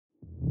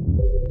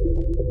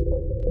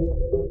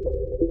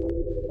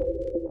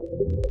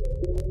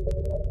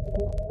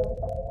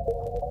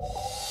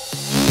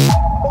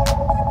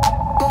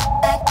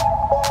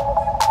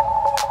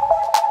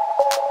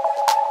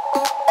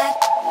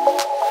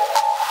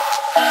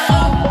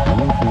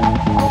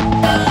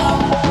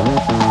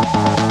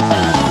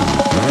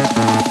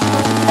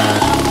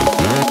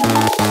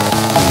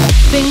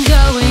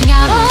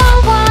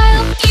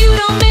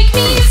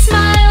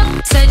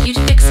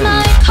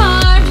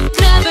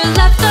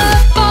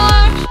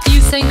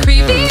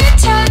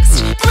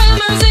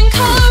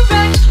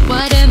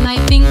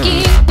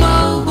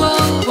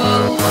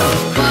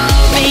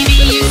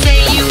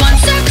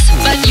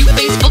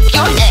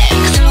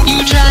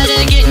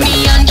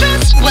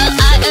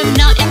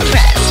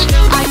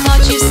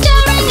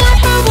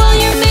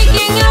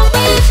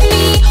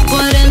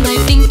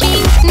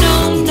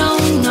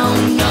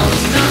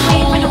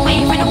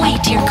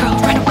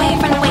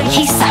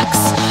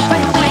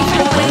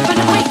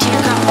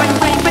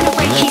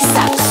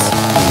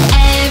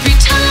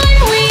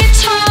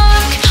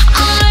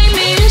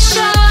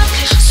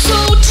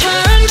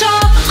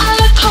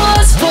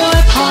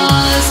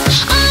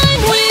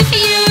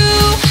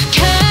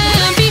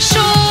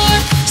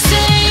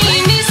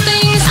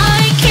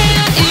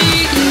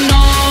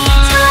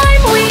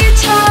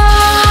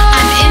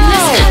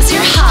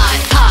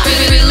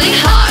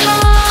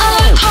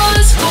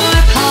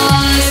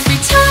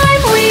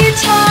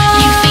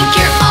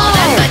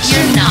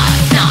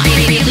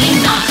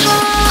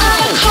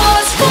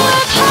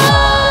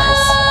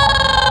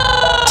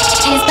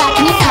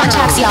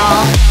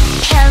y'all.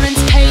 Parents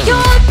pay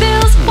your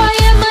bills, why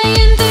am I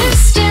in this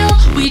still?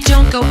 We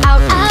don't go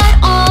out at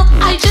all,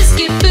 I just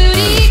get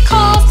booty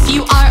calls.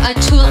 You are a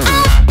tool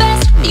at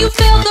best, you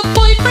fail the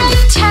boyfriend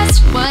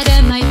test. What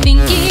am I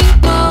thinking?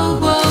 Whoa,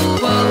 whoa,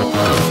 whoa,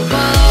 whoa,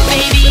 whoa.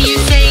 Baby, you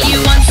say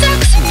you want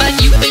sex, but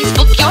you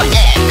Facebook your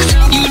ex.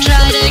 You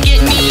try to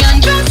get me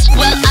undressed,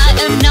 well I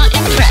am not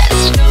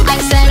impressed. I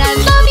said I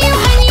love you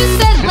and you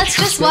said let's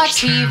just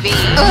watch TV.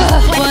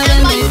 What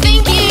am I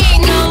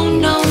thinking? No,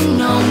 no,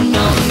 no,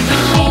 no, no.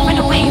 Run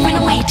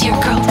away, dear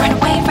girl, run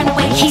away,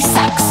 he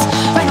sucks.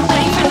 Run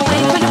away,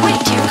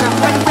 dear girl,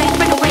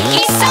 run away,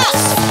 he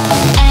sucks.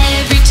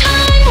 Every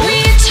time we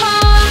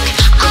talk,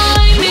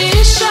 I'm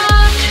in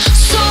shock,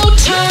 so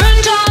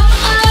turned off,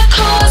 a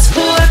cause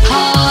for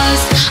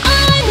pause.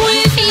 I'm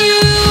with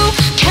you,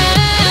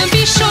 can't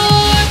be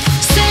sure,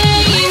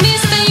 saying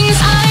these things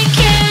I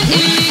can't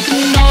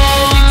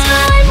ignore. Every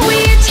time we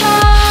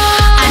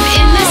talk, I'm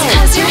in this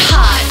cause you're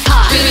hot,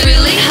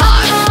 really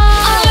hot.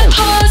 A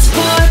cause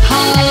for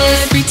pause.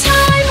 Every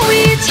time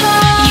we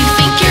talk, you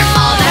think you're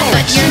all that,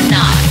 but you're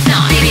not,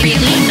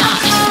 really not.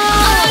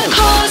 A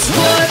cause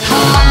for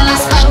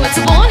pause. Oh, it's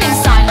a warning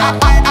sign.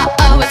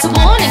 Oh, it's a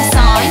warning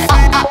sign.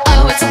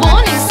 Oh, it's a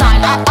warning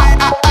sign.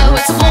 Oh,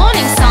 it's a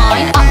warning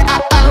sign.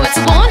 Oh, it's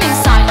a warning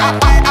sign.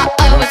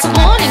 Oh, it's a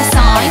warning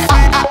sign.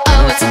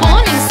 Oh, it's a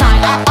warning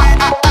sign.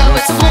 Oh,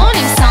 it's a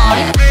warning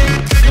sign.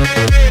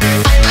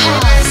 A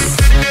cause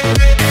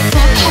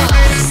for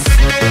pause.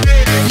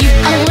 You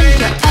own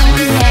your own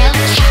male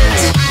cat.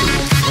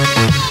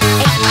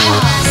 A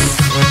cause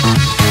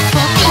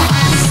for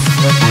pause.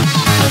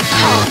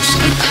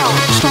 A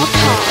cause for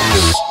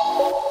pause.